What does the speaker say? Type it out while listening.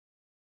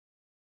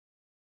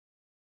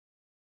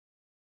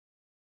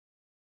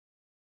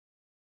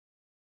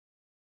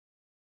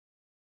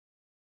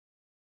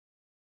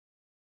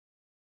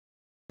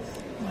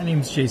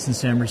name is Jason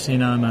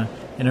Samarasena. I'm an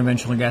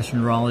interventional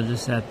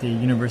gastroenterologist at the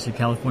University of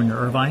California,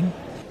 Irvine.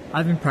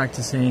 I've been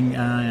practicing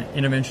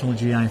interventional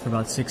GI for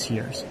about 6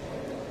 years.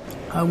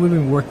 We've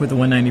been working with the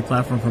 190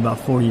 platform for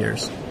about 4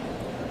 years.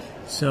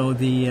 So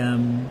the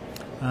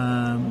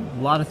a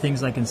lot of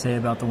things I can say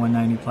about the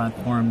 190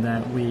 platform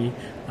that we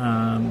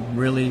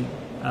really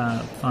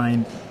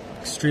find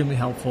extremely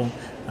helpful.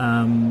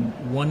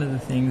 One of the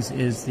things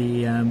is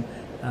the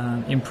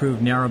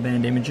improved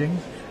narrowband imaging.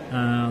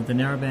 The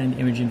narrowband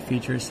imaging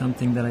feature is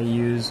something that I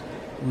use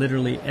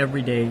literally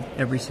every day,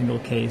 every single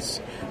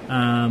case,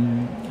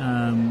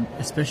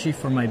 especially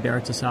for my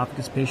Barrett's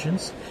esophagus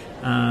patients.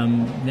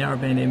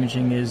 Narrowband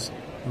imaging is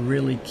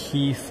really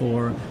key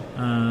for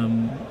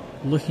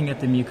looking at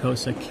the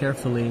mucosa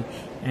carefully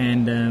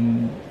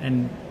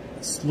and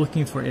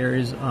looking for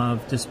areas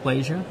of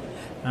dysplasia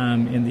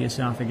in the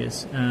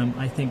esophagus.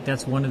 I think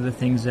that's one of the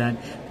things that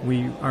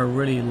we are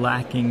really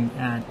lacking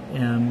at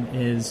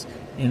is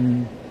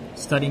in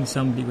studying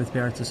somebody with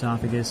Barrett's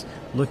esophagus,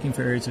 looking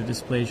for areas of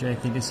dysplasia. I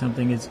think is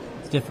something it's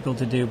difficult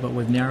to do, but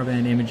with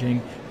narrowband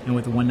imaging and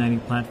with the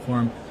 190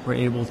 platform, we're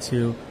able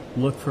to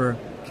look for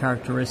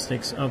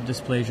characteristics of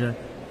dysplasia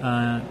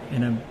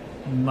in a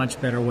much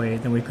better way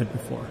than we could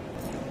before.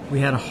 We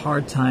had a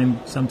hard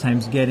time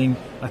sometimes getting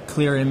a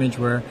clear image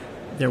where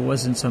there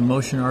wasn't some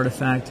motion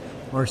artifact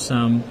or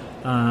some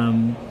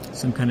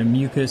kind of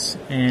mucus,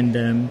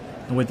 and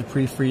with the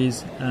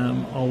pre-freeze,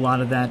 a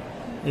lot of that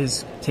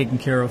is taken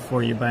care of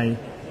for you by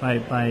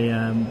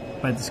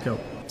the scope.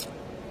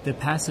 The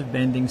passive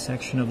bending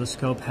section of the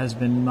scope has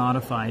been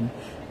modified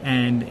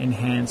and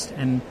enhanced,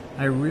 and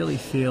I really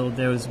feel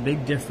there was a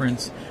big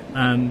difference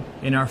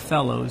in our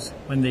fellows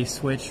when they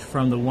switched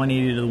from the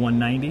 180 to the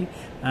 190.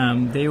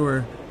 They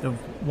were the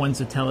ones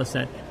that tell us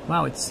that,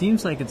 wow, it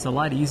seems like it's a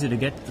lot easier to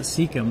get to the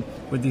cecum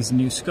with these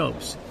new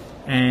scopes,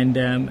 and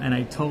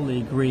I totally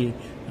agree.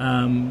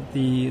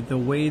 The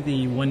way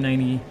the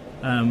 190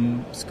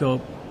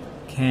 scope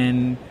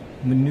can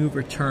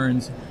maneuver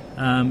turns,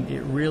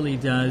 it really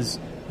does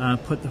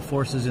put the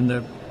forces in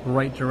the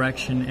right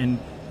direction, and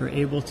you're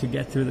able to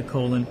get through the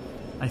colon,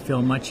 I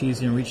feel, much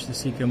easier and reach the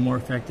cecum more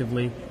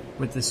effectively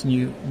with this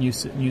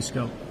new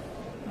scope.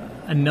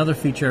 Another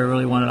feature I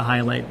really wanted to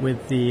highlight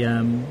with the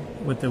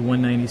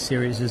 190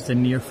 series is the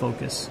near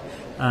focus.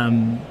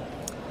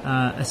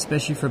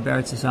 Especially for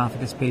Barrett's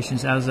esophagus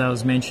patients, as I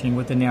was mentioning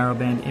with the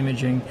narrowband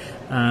imaging,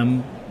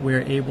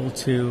 we're able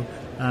to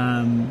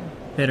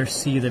better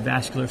see the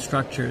vascular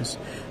structures.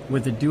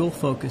 With the dual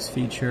focus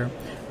feature,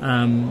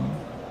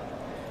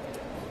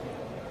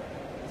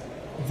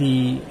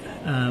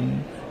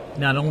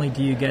 not only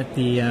do you get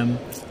the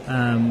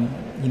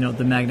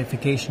the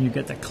magnification, you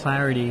get the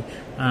clarity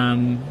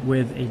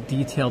with a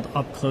detailed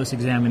up close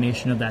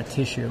examination of that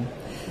tissue,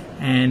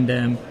 and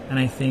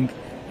I think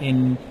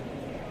in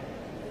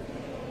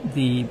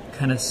the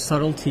kind of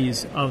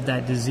subtleties of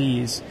that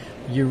disease,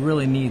 you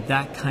really need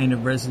that kind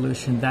of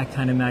resolution, that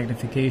kind of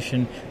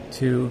magnification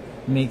to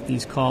make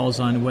these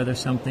calls on whether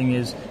something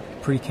is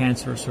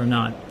precancerous or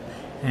not.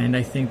 And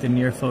I think the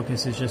near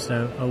focus is just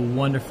a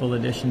wonderful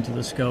addition to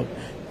the scope.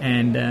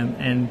 And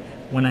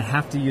when I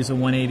have to use a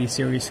 180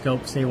 series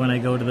scope, say when I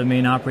go to the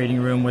main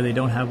operating room where they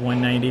don't have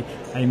 190,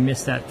 I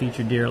miss that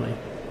feature dearly.